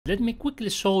Let me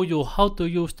quickly show you how to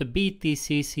use the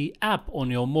BTCC app on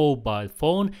your mobile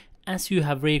phone as you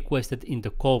have requested in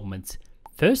the comments.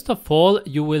 First of all,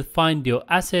 you will find your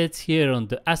assets here on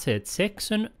the assets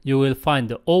section. You will find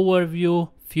the overview,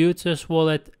 futures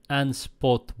wallet and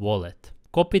spot wallet.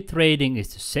 Copy trading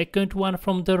is the second one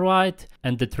from the right,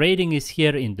 and the trading is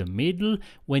here in the middle.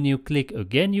 When you click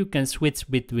again, you can switch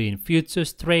between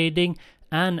futures trading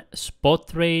and spot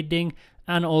trading.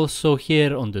 And also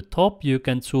here on the top you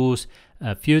can choose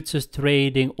futures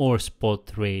trading or spot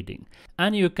trading.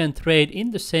 And you can trade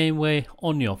in the same way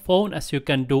on your phone as you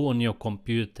can do on your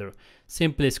computer.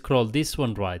 Simply scroll this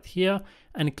one right here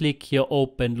and click here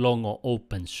open long or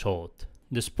open short.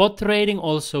 The spot trading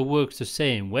also works the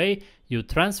same way. You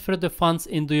transfer the funds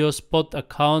into your spot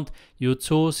account, you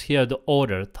choose here the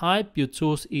order type, you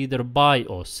choose either buy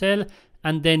or sell,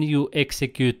 and then you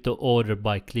execute the order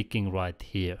by clicking right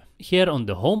here. Here on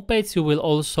the homepage you will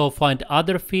also find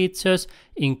other features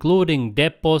including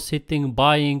depositing,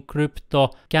 buying crypto,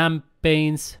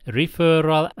 campaigns,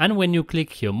 referral, and when you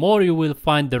click here more you will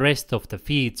find the rest of the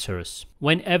features.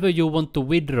 Whenever you want to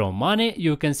withdraw money,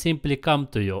 you can simply come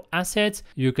to your assets,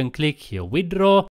 you can click here withdraw,